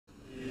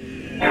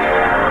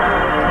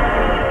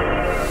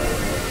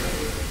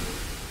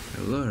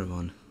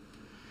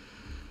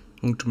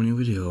Welcome to my new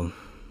video.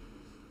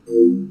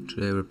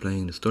 Today we're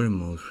playing the story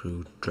mode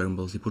through Dragon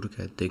Ball Z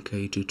Budokai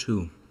Tenkaichi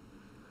 2.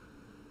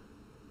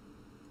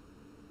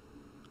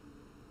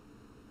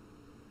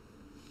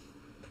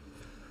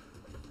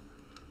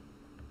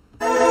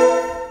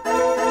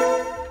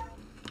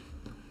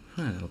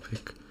 Alright, I'll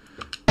pick.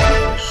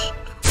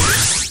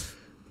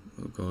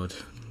 Oh god.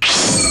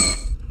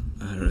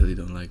 I really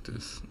don't like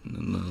this.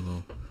 Not at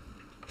all.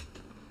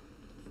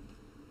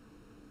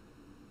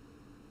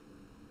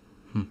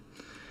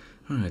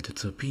 Alright,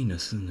 it's a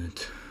penis, isn't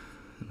it?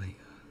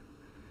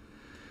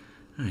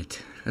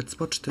 Alright, let's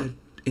watch the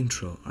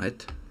intro,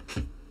 right?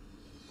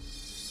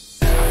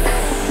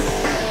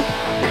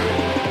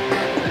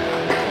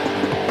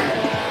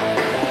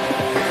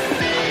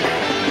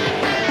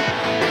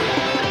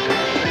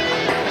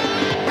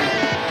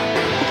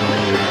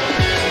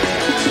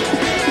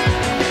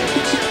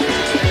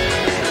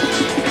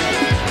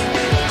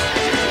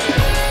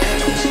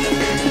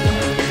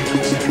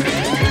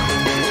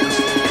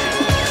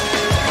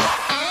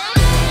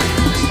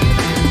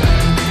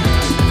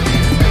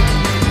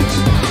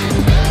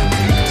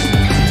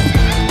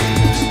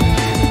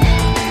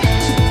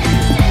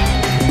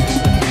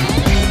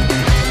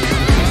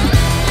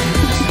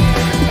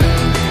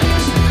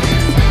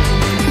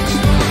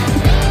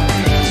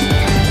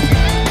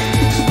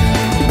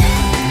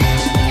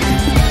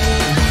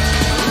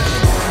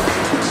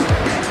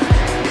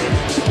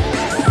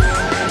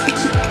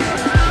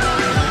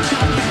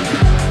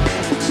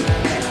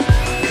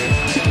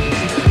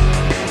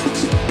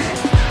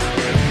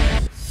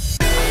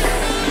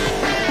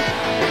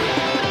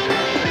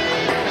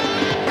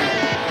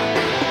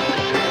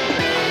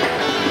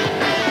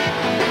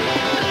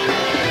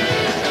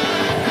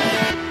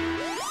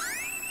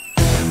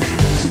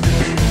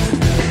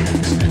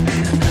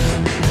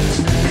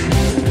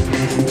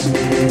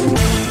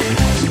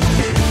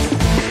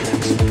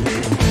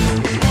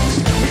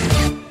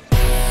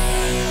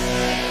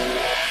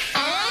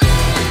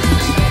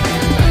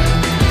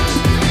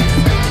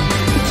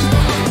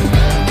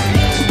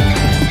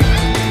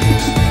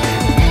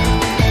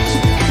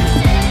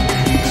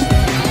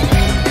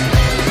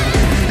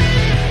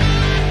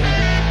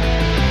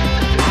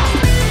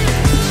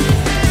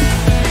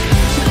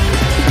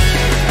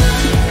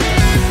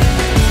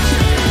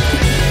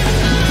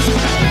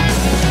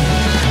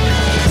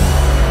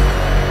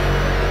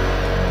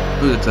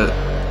 Look at that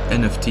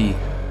NFT.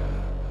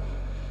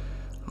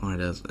 Alright,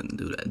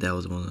 dude, that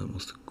was one of the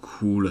most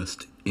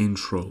coolest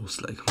intros.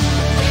 Like,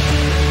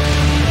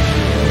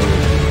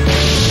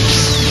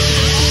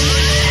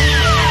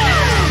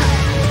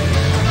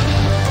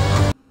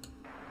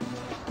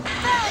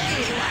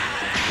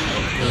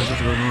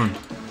 what's going on?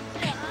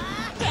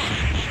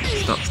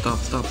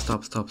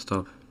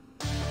 Stop.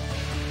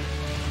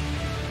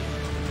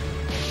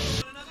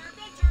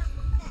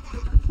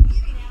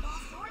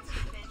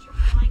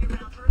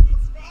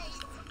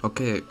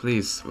 Okay,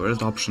 please, where's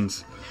the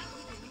options?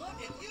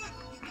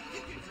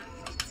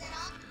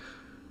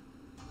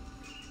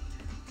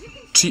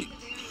 Chi,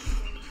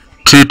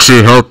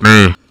 help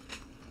me!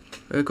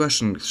 A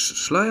question,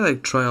 shall I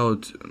like try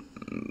out...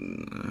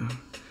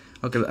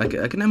 okay,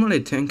 I can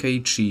emulate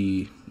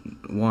Tenkaichi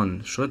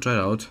 1, should I try it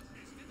out?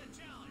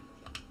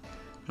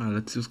 Alright,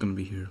 let's see who's gonna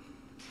be here.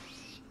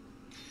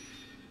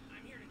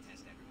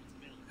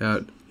 Yeah.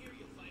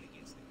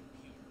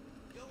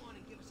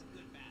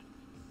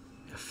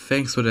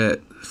 Thanks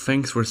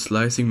for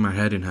slicing my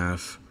head in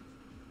half.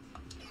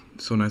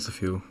 So nice of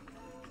you.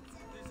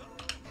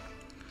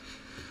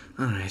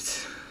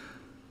 Alright.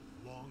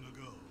 Long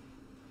ago,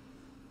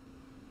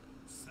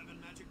 7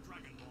 magic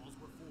Dragonballs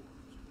were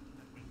forged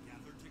that when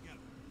gathered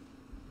together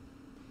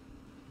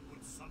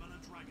would summon a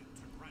dragon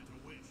to grant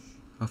a wish.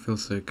 I feel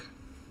sick.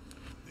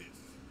 This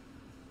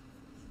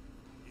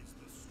is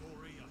the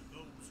story of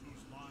those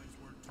whose lives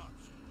were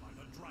touched by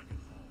the Dragon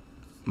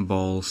Balls.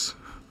 Balls.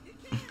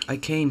 I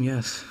came,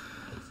 yes.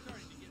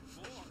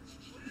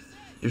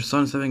 Your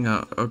son's having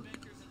a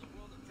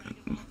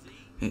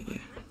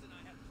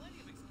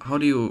how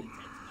do you...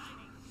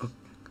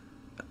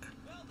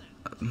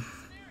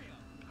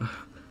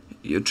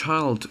 your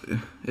child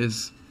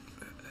is...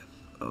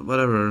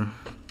 whatever.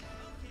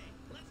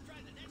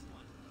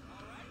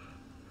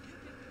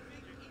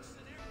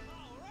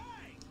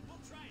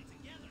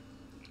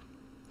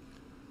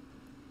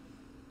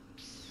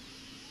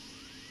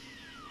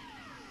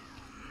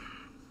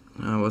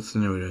 What's the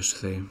narrator to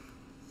say?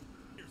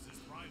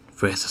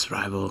 Versus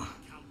rival.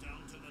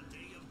 Countdown to the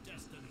day of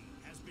destiny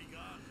has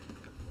begun.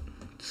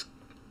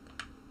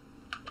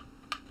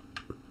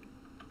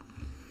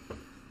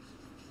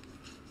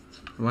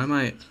 Why am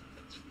I...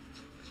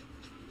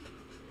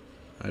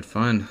 Alright,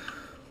 fine.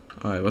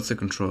 Alright, what's the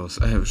controls?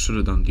 Should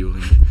have done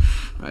dueling.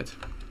 Right.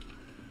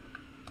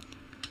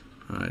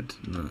 Alright,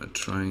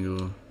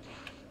 triangle.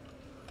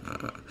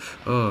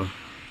 Oh.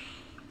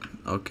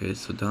 Okay,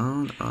 so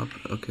down, up.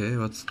 Okay,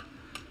 what's...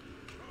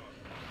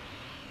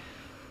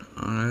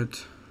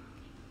 Alright.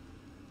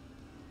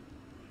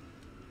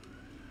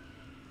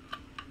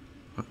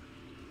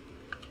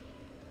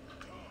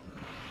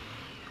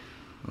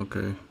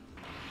 Okay.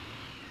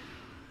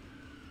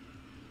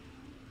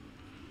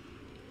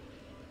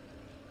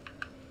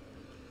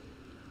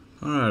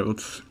 Alright, what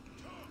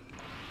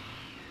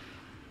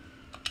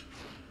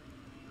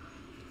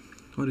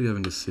do you have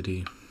in this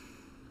city?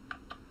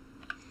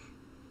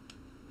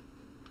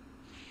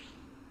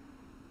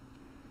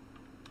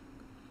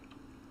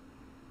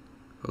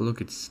 Oh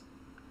look, it's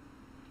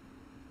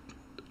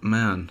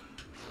man.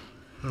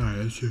 Alright,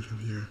 let's see from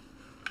here.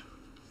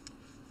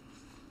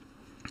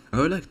 I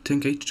would like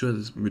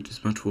tenkaichi which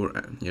is much more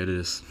yeah, it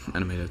is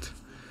animated.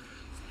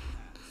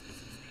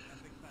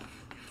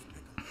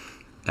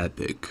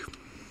 Epic.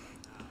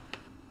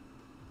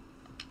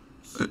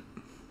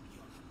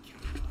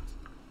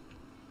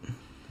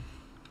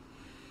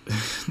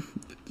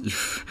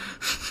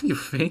 You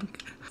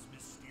think?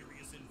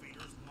 Mysterious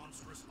invader's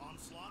monstrous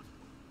onslaught?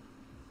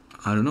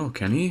 I don't know,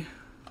 can he?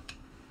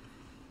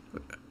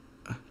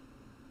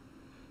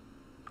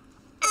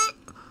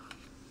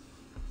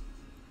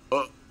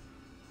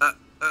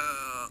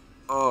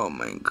 Oh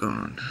my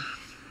god.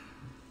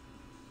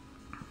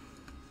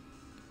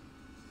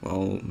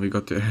 Well, we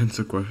got the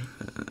answer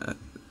the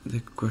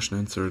question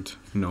answered.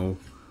 No.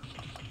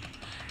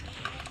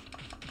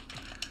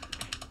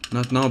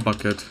 Not now,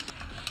 Bucket.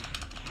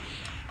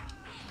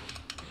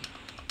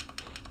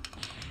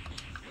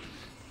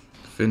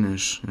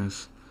 Finish,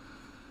 yes.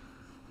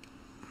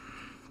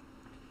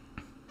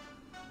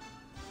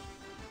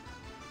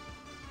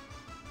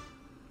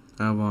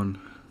 I won.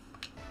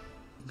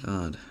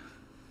 God.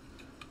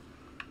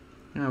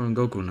 Yeah, I'm in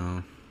Goku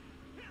now.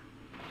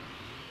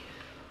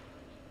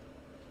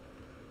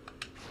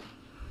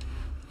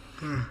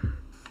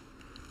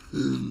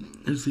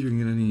 Let's see if we can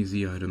get any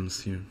easy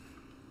items here.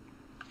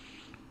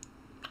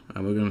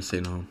 We're gonna say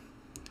no.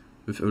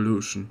 With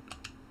evolution.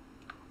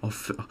 Oh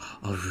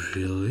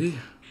really?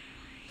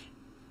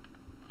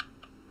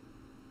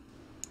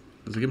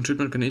 Does it give him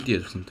treatment like an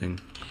idiot or something?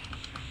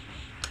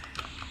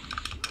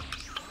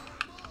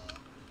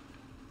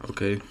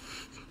 Okay.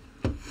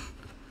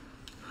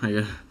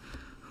 Yeah.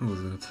 What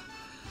was that?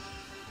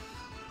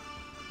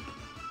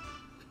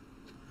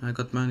 I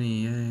got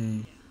money,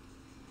 yay.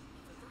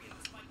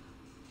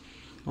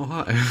 Oh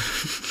hi.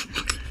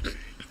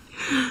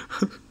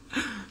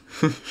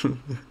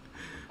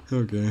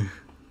 Okay.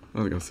 I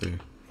was gonna say.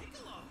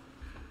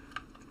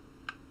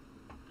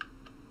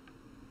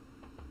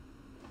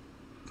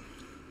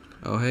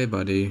 Oh hey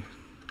buddy.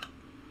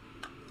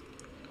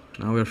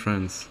 Now we're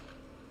friends.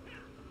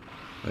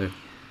 Hey.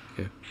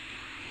 Okay.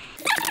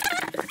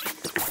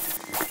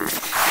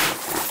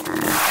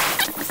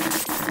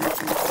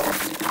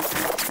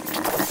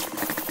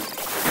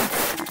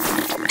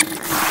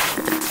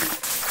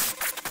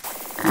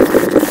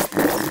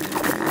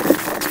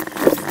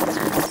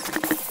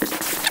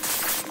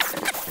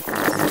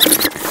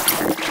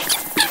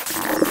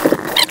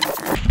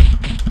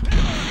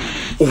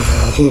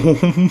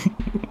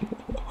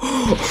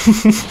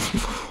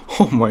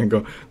 Oh my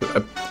god.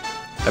 I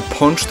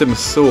punched him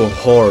so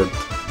hard.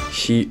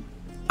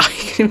 I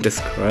can't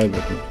describe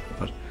it.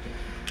 But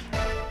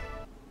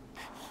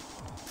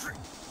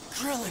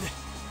Krillin!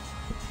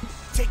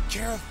 Take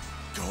care of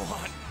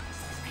Gohan.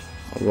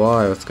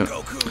 why? What's gonna...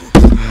 Goku!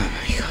 Oh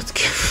my god.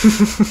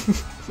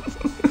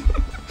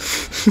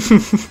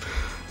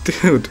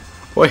 Dude,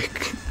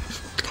 wait.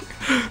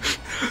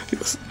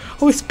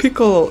 Always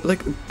Piccolo, you're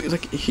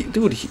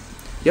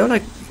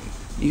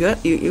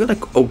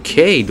like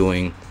okay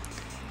doing,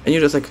 and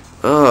you're just like,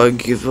 oh,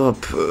 give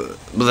up.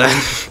 Like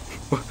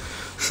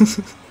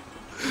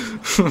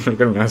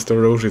Master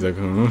Roshi's like,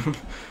 huh?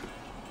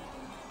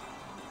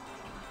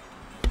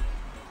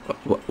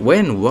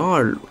 When?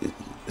 War?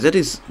 That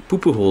is poo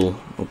poo hole.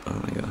 Oh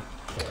my god.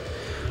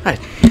 Alright.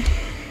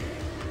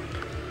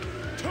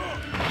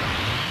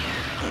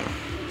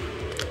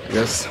 I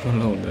guess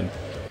I'm alone then.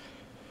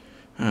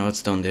 Ah,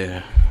 what's down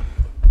there?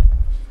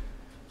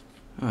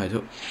 Alright.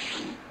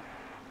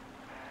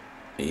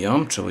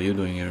 Yamcha, what are you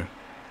doing here?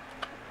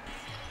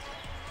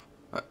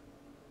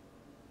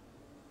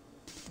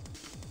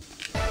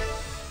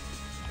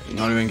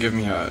 Not even give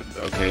me a...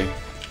 okay.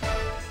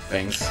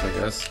 Thanks, I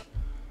guess.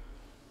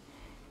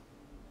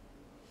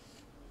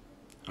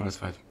 Oh, that's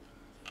fine.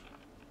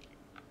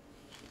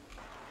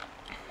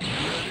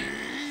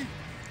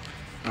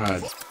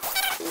 Alright.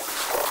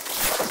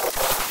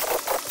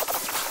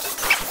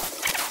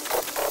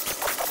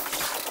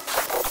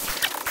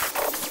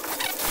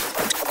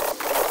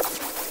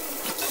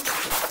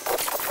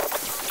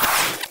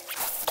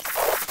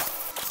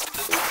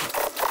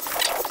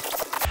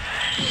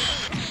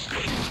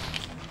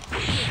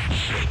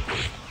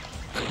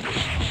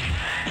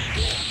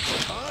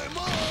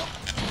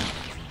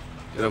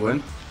 Did I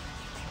win?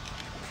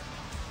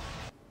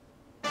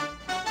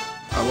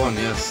 I won,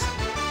 yes.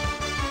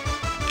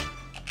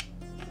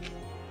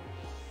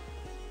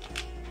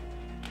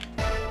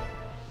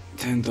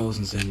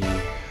 $10,000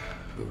 zenny.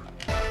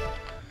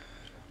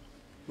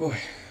 Boy,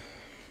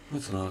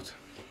 that's a lot.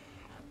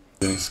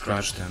 Doing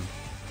scratch them.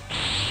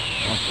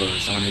 Of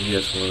course, I'm an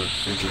idiot for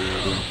thinking we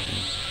were doing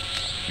things.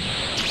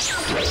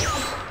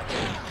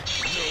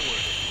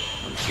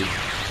 tenkaichi.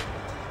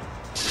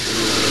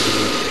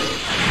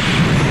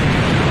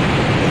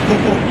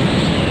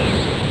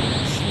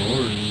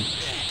 Sorry.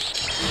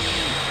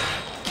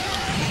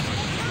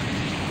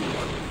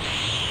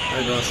 I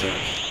got that.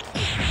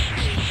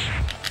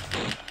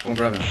 Come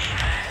grab him.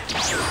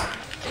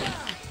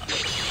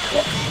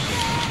 What?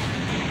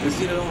 Let's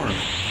see that arm.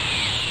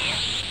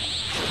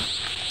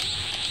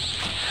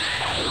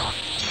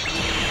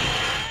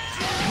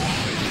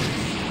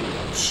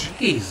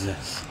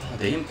 Jesus! Oh,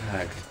 the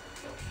impact.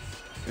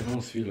 I can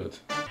almost feel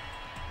it.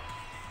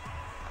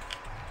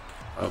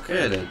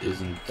 Okay, that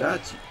isn't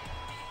that.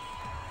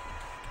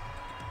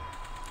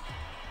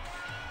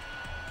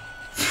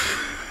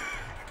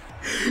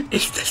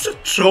 Is this a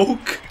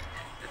joke?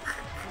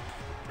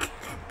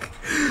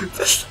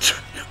 This is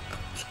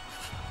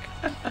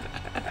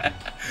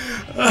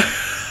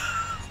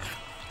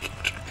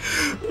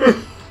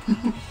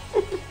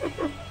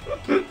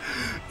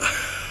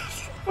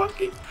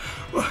fucking.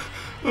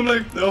 I'm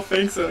like, no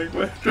thanks, I'm like,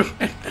 what?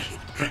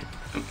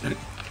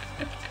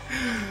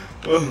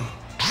 Oh.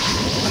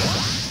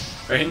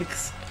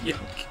 Thanks? Yeah.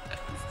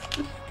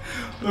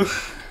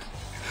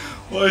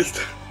 Why is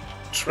that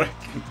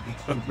tracking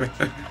me,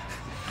 man?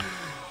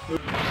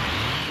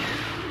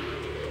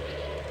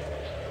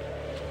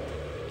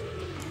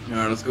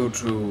 Alright, let's go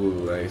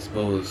through, I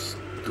suppose,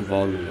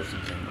 Tuvalu or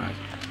something, right?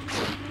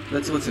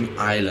 Let's see what's in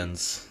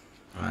islands,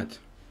 right?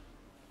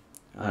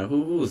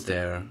 Who's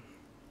there?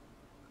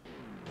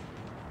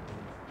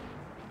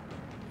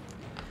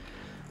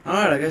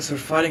 Alright, I guess we're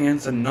fighting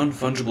against a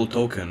non-fungible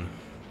token.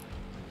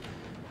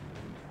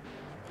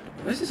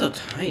 Why is he so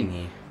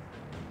tiny?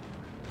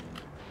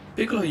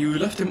 Piccolo, you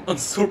left him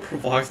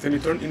unsupervised and he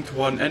turned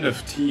into an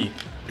NFT.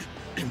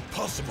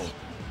 Impossible.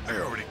 I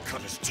already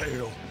cut his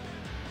tail.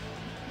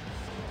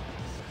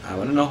 I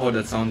wanna know how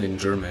that sounds in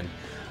German.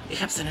 Ich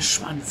hab seinen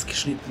Schwanz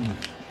geschnitten.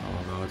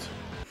 Oh god.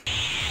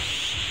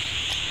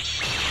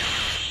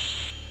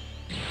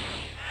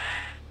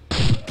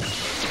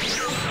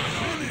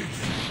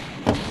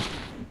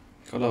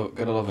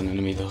 Gotta love an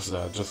enemy does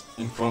that, just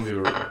in front of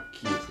your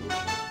key explosion.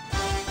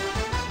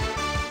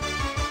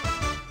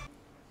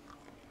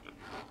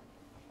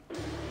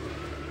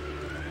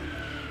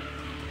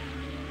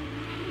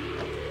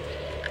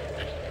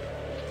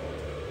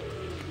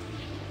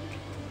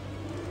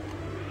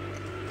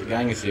 The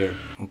gang is here.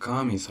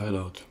 Okami's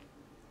hideout.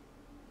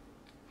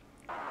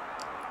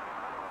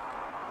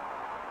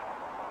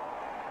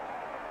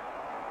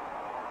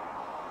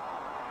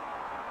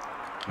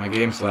 My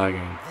game's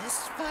lagging.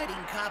 This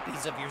fighting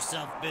copies of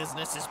yourself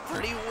business is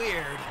pretty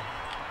weird.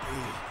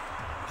 Hey,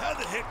 how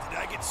the heck did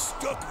I get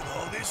stuck with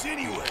all this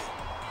anyway?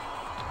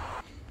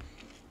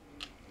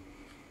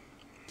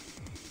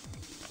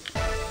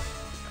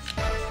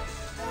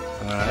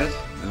 Alright,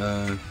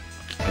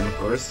 and of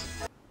course.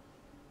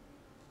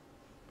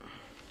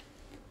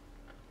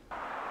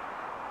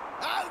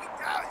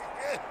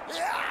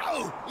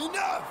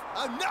 Enough!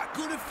 I'm not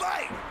gonna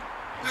fight!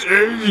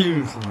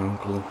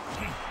 Uncle.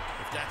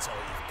 If that's all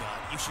you've got,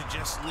 you should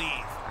just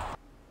leave.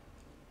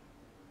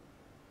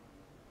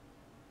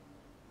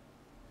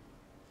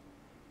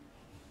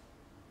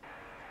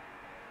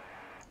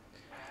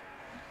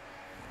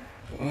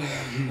 Oh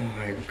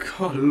my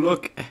god,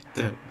 look at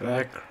the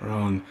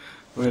background.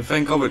 When I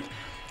think of it,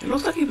 it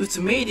looks like it was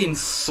made in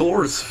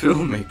Source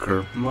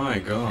Filmmaker. My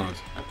god.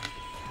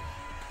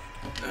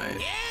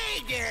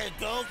 Hey there,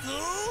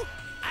 Goku!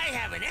 I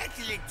have an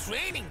excellent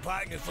training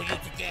partner for you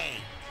today.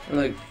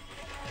 Like,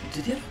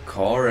 did he have a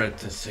car at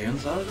the Saiyan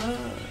Saga?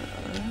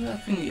 I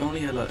think he only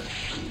had like...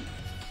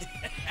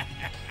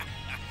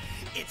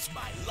 It's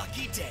my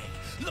lucky day.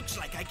 Looks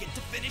like I get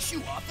to finish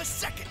you off a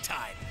second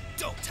time,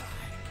 don't I?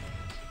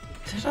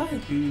 Did I...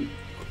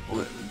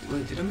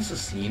 Wait, did I miss a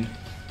scene?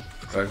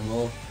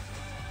 Dragonball?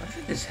 Why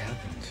did this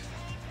happen?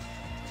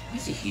 Why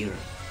is he here?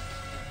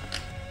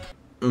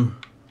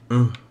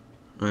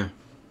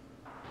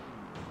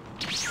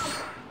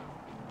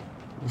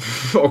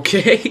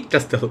 Okay,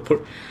 that's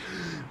teleport.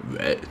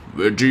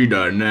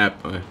 Vegeta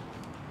nap.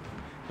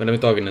 Let me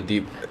talk in a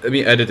deep. Let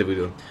me edit the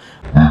video.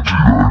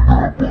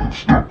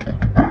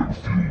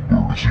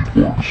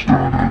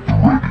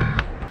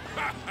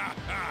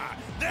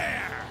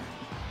 There!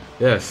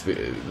 Yes,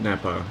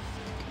 Nappa.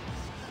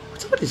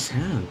 What's up with his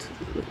hand?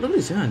 Look at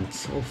his hand,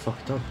 it's all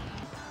fucked up.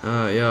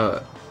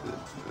 Yeah,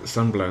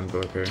 sunblind,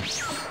 but okay.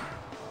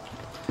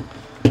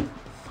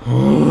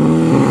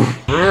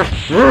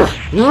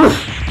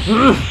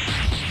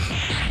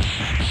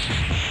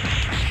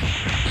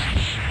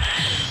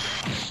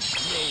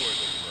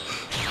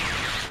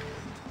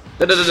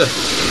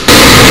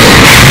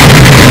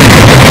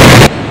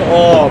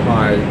 Oh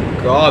my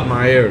god,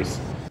 my ears.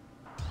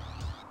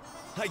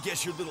 I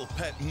guess your little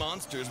pet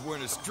monsters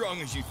weren't as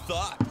strong as you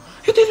thought.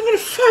 You didn't even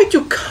fight,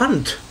 you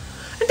cunt!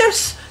 And there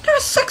are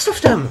 6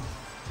 of them!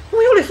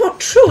 We only fought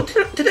 2!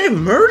 Did they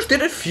merge?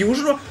 Did they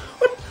fusion?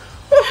 What?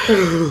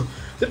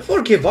 Did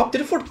 4 give up?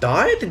 Did 4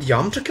 die? Did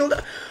Yamcha kill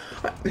them?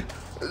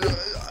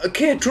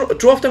 Okay,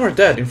 2 of them are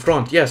dead in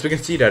front. Yes, we can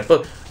see that.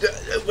 But...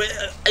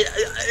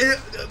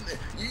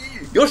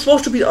 You're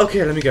supposed to be.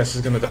 Okay, let me guess.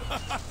 It's gonna die.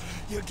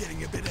 You're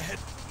getting a bit ahead.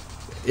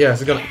 Yeah,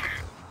 it's gonna.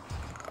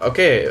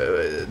 Okay,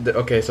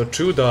 okay. So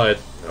 2 died.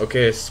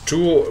 Okay, so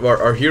 2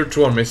 are here.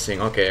 2 are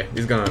missing. Okay,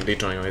 he's gonna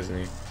dethrone you, isn't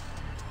he?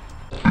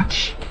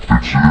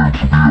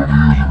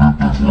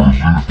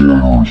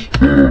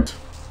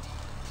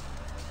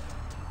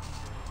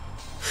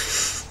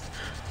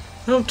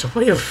 What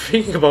are you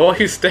thinking about? Why are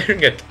you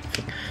staring at?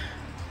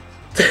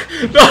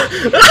 No!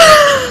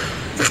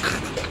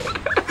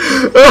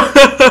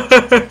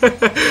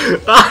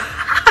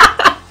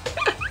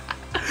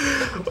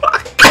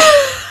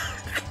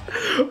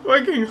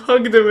 Fucking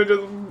hugged him and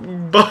just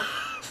bust.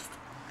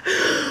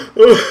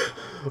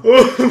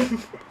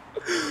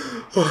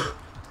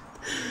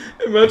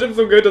 Imagine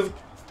some guy just.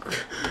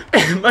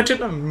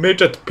 Imagine a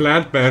midget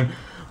plant man.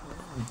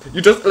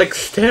 You just like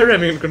stare at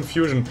me in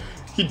confusion.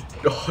 He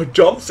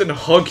jumps and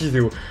hugs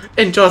you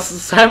and just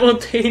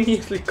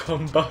simultaneously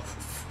combusts.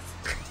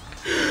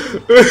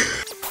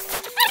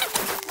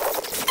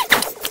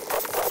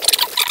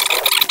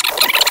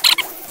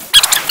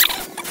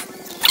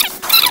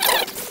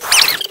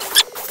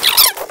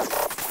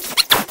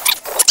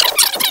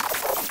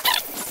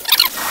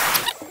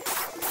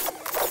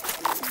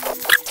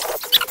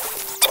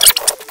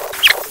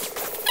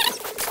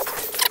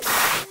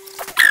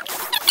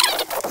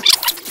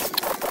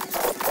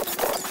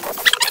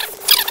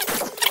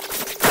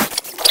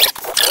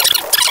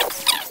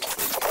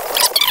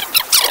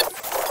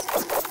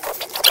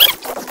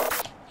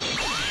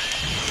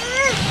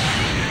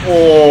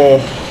 Oh,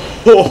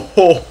 ho,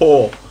 ho,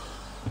 ho.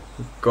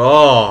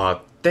 God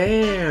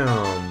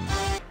damn.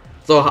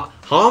 So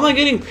how am I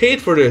getting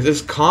paid for this?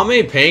 Is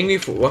Kame paying me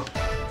for what?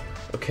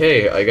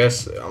 Okay, I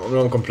guess I'm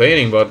not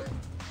complaining, but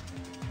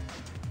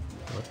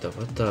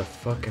what the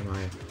fuck am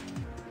I?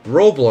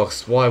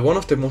 Roblox. Why? One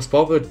of the most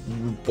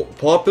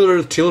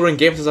popular children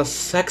games is a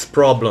sex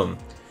problem.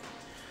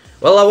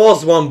 Well, I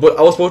was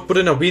supposed to put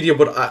in a video,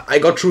 but I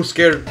got too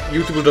scared.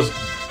 YouTube will just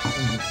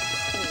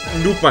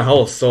nuke my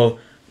house. So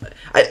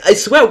I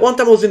swear one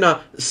time I was in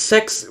a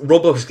sex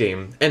Roblox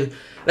game and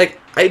like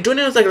I joined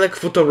it as like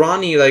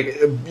Futurani, like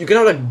you can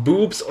have like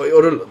boobs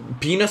or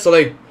penis or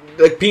like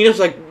penis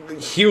like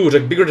huge,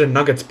 like bigger than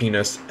Nugget's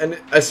penis, and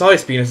I saw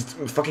his penis,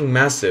 it's fucking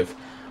massive,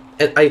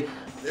 and I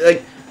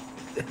like,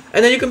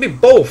 and then you can be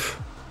both.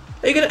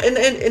 You can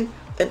and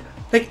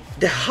like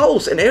the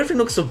house and everything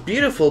looks so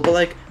beautiful, but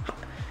like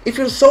if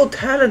you're so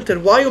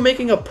talented, why are you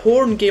making a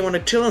porn game on a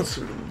children's?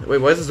 Wait,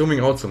 why is it zooming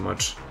out so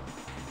much?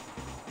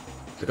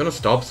 They're gonna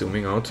stop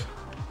zooming out.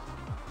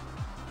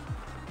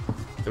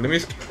 Let me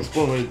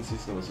explore where this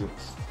is gonna zoom.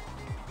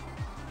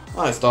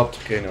 Ah, I stopped.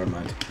 Okay, never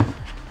mind.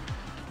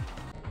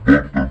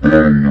 The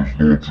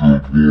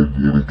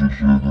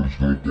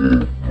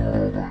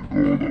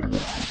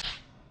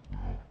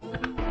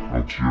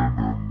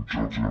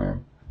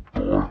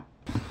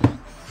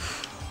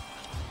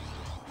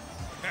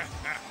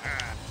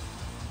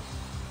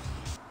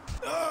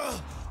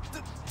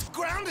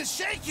ground is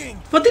shaking.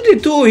 What did he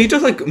do? He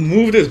just like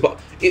moved his butt.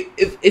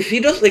 If he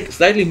just like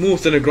slightly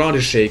moves and the ground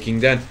is shaking,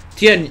 then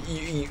Tien,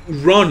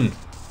 run.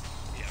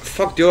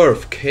 Fuck the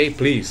earth. Okay,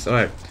 please.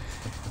 Alright.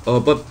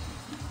 But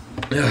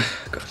God,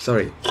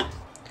 sorry.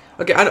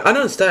 Okay, I don't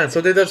understand.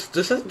 So they just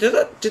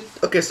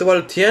okay. So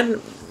while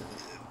Tien,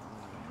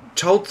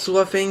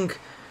 Chaozu, I think,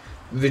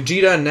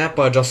 Vegeta and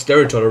Nappa just stare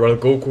at each other while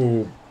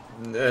Goku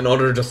and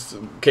other just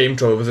came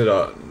to visit.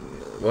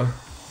 What?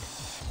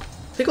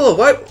 Piccolo,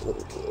 why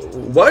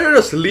did you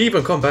just leave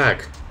and come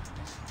back?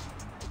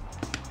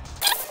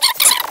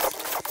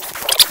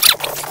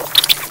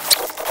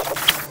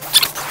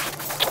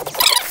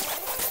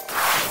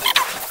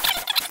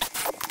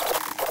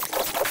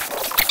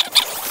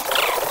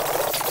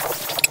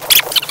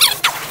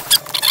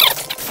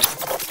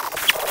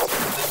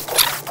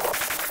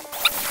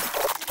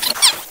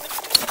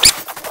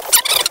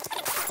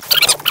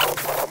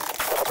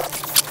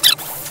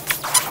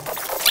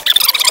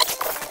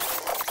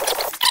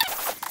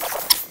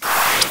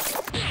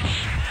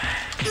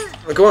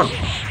 Come on.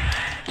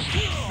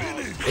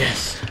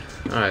 Yes.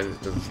 Alright,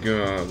 let's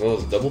go. What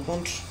was it, double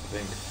punch? I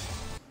think.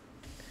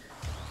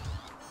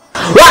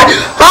 What?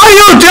 How are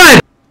you doing?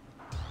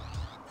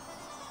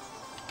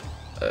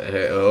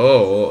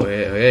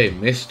 Hey,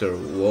 mister.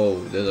 Whoa,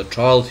 there's a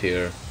child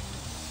here.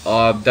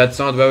 That's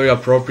not very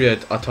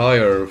appropriate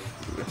attire.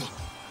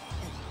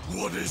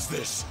 What is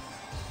this?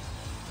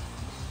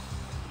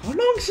 How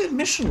long is that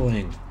mission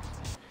going?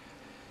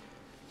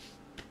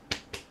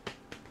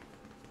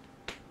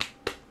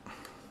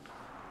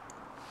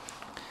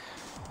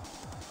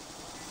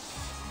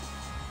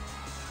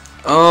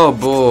 Oh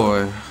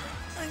boy.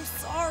 I'm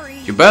sorry.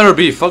 You better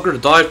be. Fucker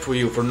died for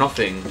you for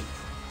nothing.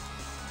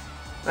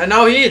 And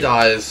now he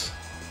dies.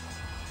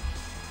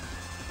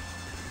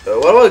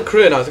 What about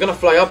Krillin? It's gonna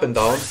fly up and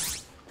down.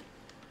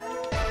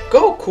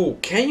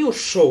 Goku, can you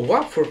show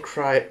up for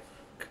cry?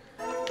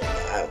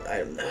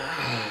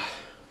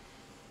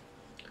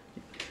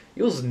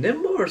 Use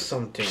Nimble or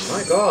something.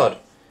 My God.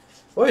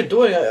 What are you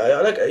doing?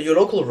 I like your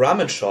local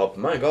ramen shop.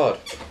 My God.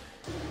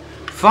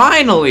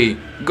 Finally,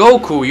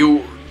 Goku,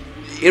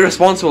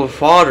 irresponsible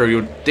father,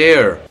 you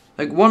dare.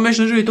 Like, one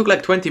mission literally took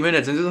like 20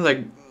 minutes, and this is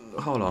like,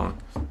 how long?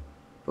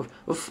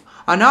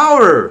 An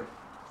hour!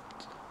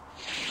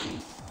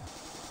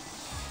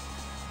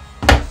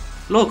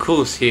 Look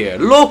who's here.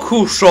 Look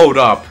who showed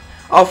up.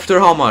 After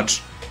how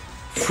much?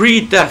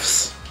 3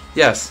 deaths.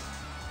 Yes.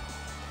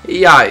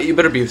 Yeah, you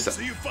better be.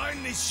 So you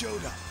finally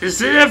showed up. You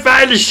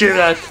finally showed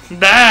up.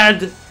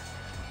 Dad!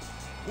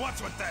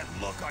 What's with that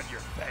look on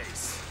your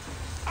face?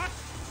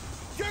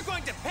 You're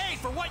going to pay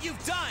for what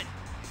you've done!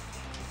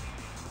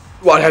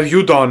 What have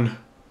you done?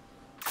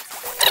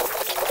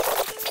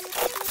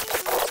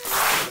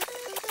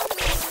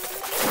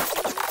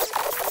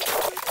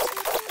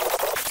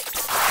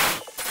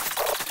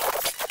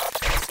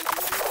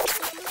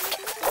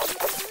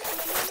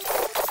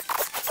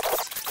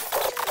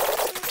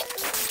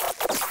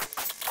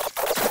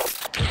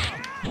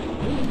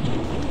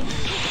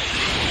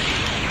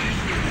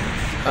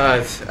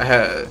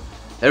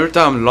 Every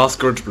time Lost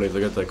Scourge Blade, I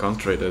get like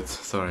concentrated.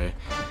 Sorry.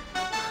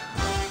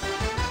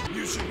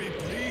 You should be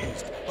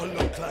pleased. A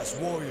low-class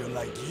warrior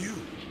like you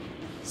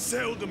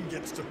seldom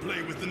gets to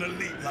play with an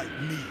elite like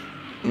me.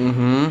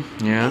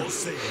 Mm-hmm. Yeah. All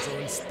Saiyans are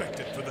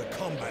inspected for their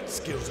combat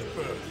skills at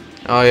birth.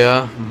 Oh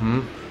yeah.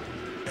 Mm-hmm.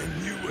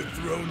 And you were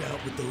thrown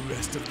out with the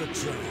rest of the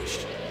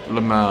trash.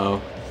 Lamau.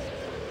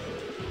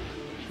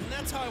 And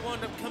that's how I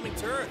wound up coming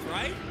to Earth,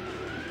 right?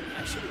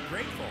 I should be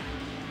grateful.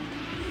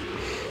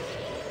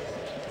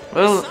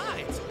 Well.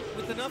 Besides,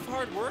 with enough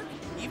hard work,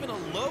 even a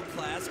low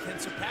class can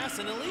surpass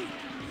an elite.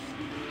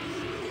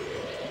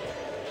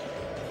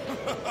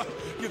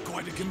 You're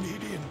quite a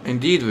comedian.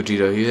 Indeed,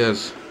 Vegeta, he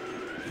is.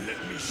 Let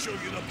me show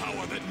you the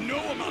power that no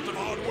amount of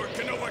hard work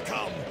can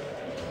overcome.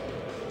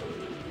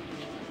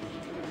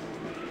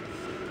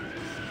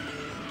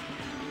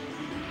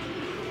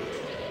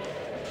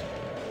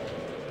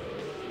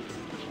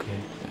 Okay,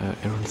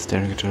 everyone's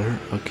staring at her.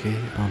 Okay,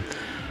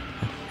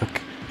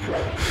 okay.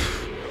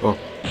 Oh,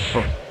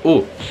 oh,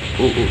 oh,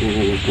 oh,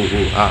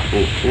 ah,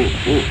 oh,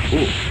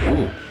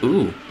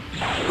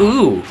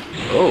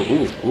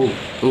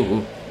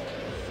 oh.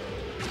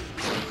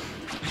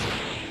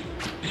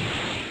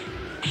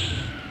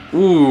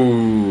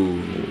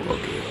 Ooh,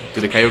 okay, to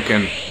the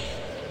Kaioken.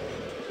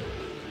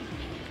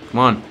 Come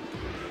on.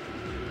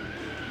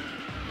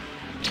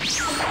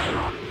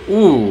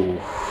 Ooh,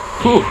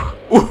 oh,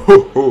 oh,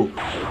 oh, oh,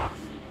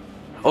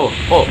 oh,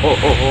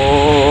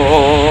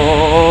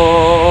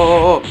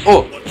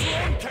 oh,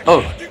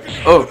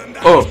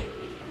 oh,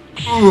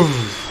 oh,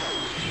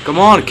 come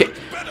on,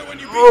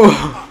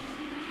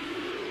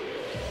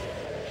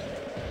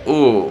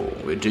 oh,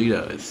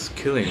 Vegeta is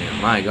killing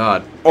him, my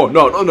god. Oh,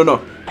 no, no, no, no.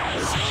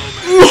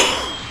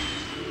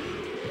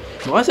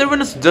 Why is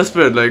everyone so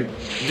desperate? Like,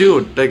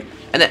 dude, like,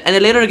 and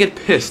then later I get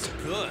pissed.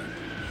 Good.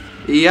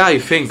 Yeah, I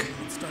think.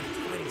 It started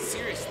fighting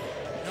seriously,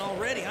 and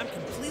already I'm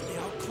completely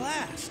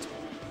outclassed.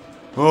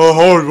 Oh,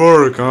 hard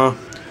work, huh?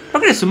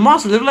 Look at this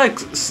muscle, they're like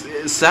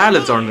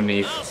salads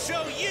underneath. I'll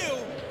show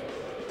you.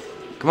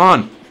 Come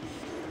on.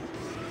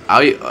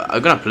 Are you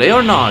gonna play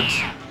or not?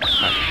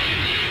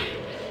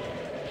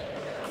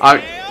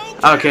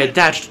 Okay,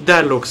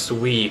 that looks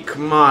weak.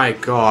 My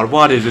god,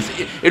 what is this?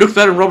 It looks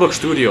better in Roblox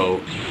Studio.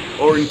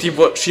 Or in Team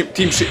Ship.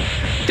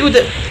 Dude,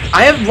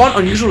 I have one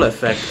unusual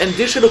effect, and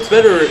this shit looks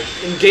better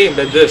in game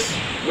than this.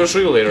 I'm gonna show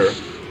you later.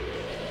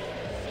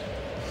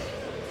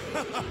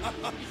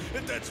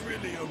 If that's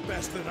really your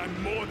best, then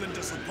I'm more than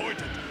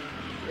disappointed.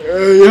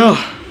 Yeah,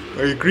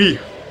 I agree.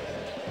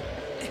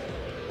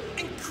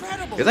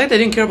 Incredible. It's like they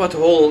didn't care about the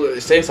whole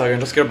Saiyan saga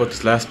and just care about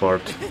this last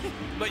part.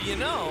 But you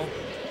know,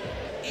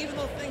 even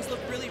though things look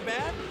really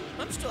bad,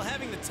 I'm still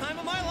having the time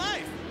of my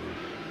life.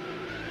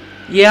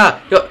 Yeah.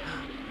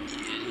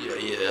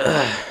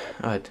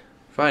 Alright,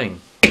 fighting.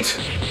 You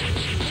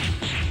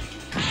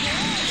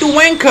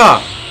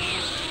wanker!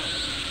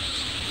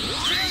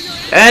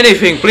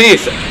 Anything,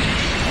 please!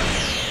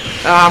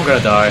 Ah, I'm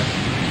gonna die.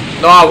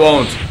 No, I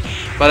won't.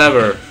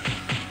 Whatever.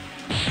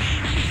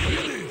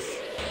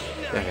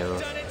 Yeah,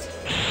 hello.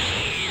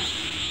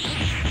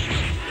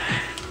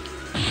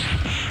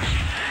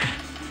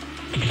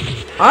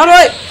 How do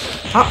I...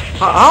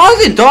 How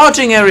is he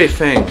dodging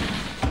everything?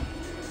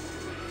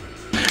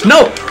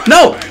 No!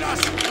 No!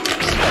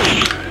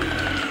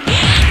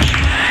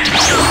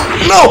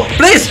 No!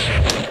 Please!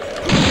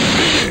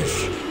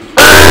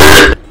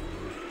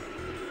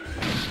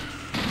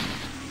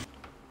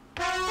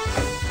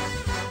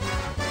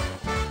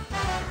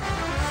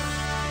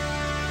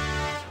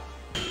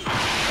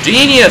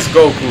 Genius,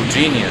 Goku!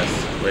 Genius!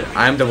 Wait,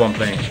 I'm the one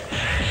playing.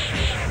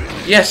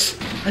 Yes!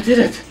 I did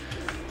it!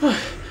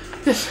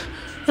 Yes!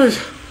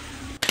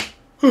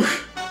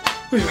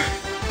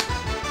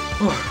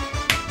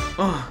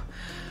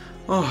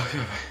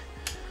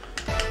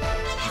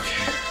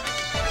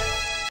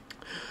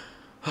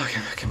 Okay,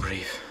 I can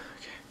breathe.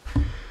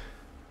 Okay.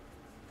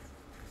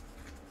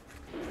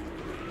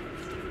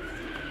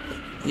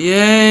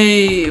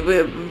 Yay!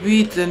 We've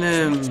beaten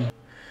him!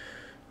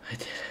 I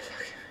did it,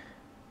 okay.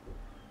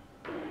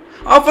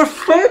 Oh, for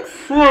fuck's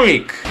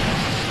sake!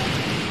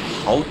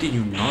 How did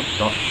you not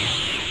die?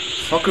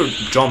 fucker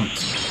jumped.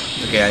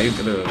 Okay, I need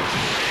to...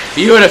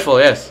 Beautiful,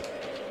 yes.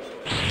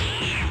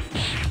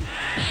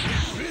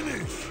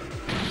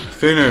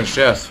 Finish,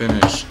 yes,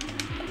 finish.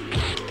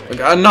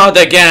 Not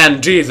again,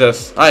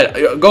 Jesus. Alright,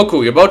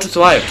 Goku, you're about to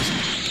survive.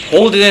 Just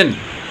hold it in.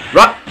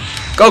 Run!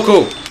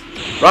 Goku!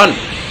 Run!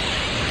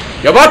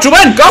 You're about to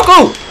win!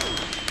 Goku!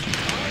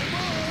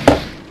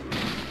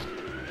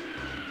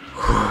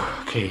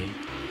 Okay.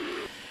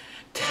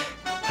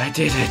 I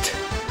did it.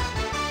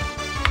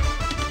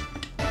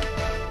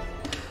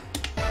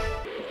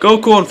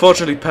 Goku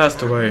unfortunately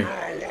passed away.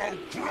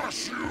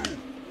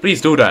 Please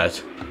do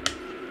that.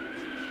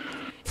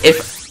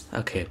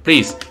 Okay,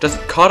 please, just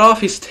cut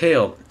off his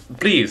tail.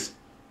 Please.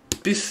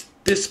 This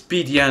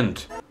be the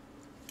end.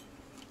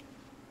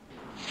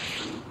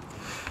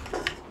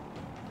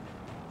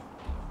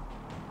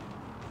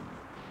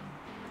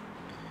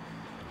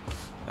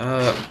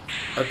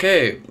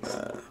 Okay.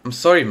 I'm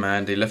sorry,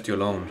 man, they left you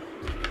alone.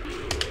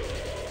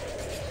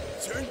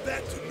 Turn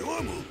back to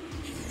normal?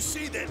 You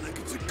say that like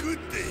it's a good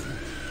thing.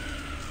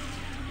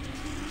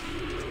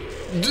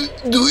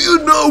 Do you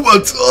know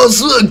what's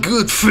also a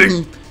good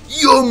thing?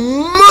 Your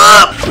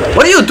map!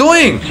 What are you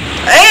doing?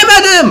 Aim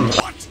at him!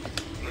 What?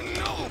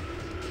 No.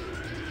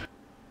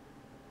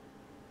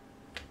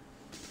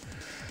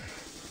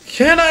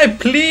 Can I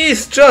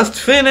please just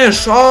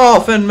finish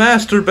off and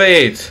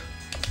masturbate?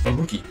 A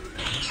monkey.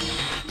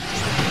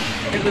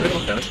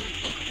 Okay.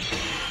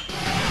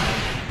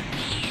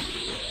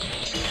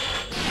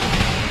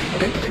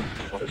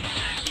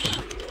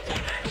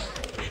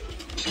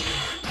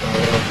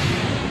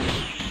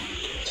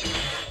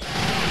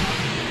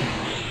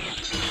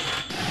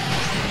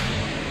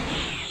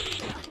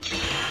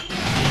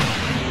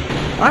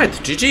 Alright,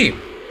 GG.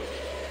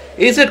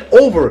 Is it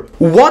over?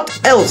 What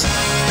else?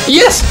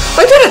 Yes!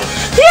 I did it!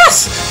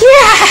 Yes!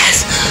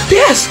 Yes!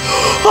 Yes!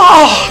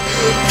 Oh!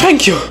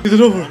 Thank you! Is it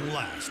over? At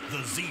last,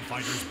 the Z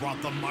Fighters brought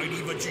the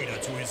mighty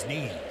Vegeta to his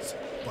knees.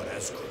 But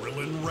as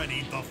Krillin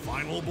readied the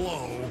final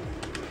blow...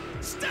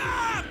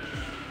 Stop!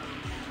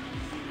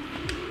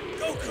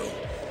 Goku,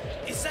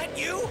 is that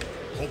you?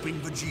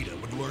 Hoping Vegeta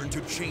would learn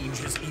to change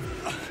his evil...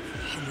 I'll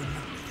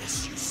remember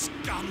this, you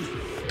scum.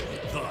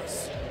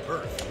 Thus,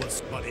 Earth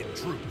was, but in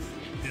truth,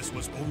 this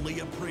was only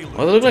a prelude.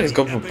 Well, it looks like it's to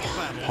going the for epic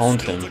battle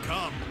pound still him. to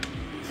come.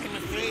 I'm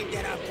afraid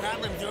that our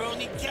problems are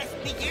only just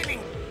beginning.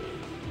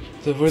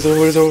 Where's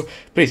it over?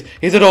 Please,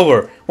 is it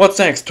over? What's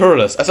next?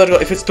 Turles. I thought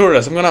if it's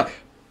Turles, I'm gonna...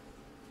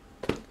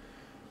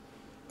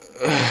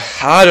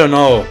 I don't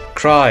know.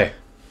 Cry.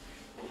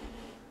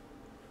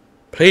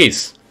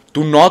 Please,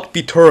 do not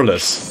be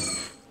Turles.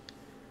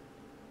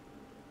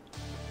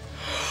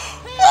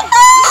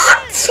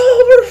 It's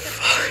over.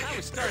 I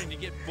was starting to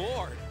get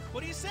bored.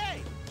 What do you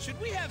say? Should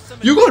we have some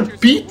You got adventures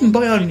beaten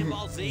by a Dragon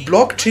Ball Z? blockchain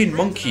My friends and I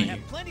monkey.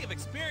 have plenty of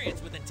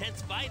experience with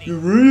intense fighting.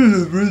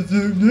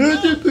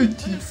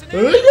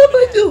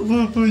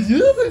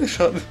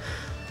 Shut.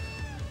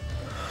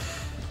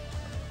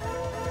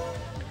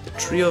 The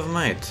Tree of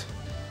Might.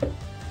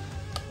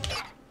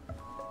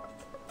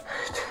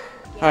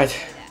 Alright,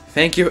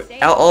 thank you,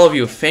 all of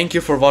you. Thank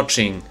you for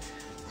watching.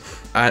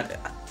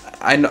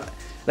 I know,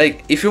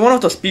 like, if you're one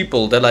of those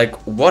people that like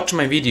watch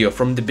my video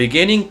from the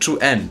beginning to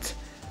end,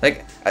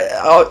 like,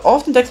 I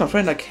often text my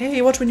friend like,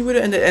 hey, watch my new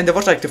video, and they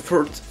watch like the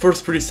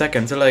first 30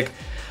 seconds. They're like,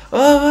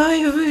 oh,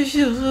 I wish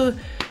you.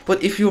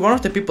 But if you're one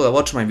of the people that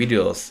watch my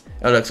videos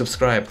or like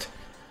subscribed,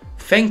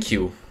 thank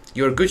you.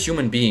 You're a good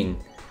human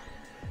being,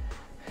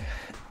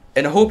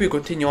 and I hope you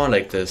continue on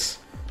like this.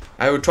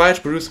 I will try to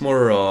produce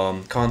more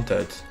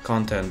content.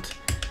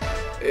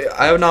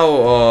 I have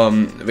now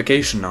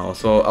vacation now,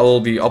 so I will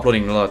be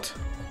uploading a lot.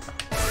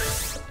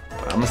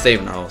 I'm gonna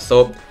save now.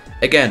 So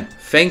again,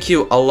 thank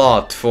you a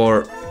lot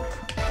for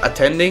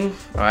attending.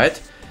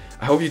 Alright,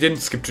 I hope you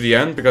didn't skip to the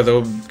end because it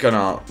will be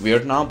kinda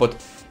weird now, but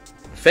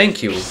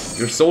thank you.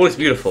 Your soul is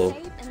beautiful,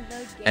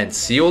 and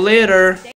see you later.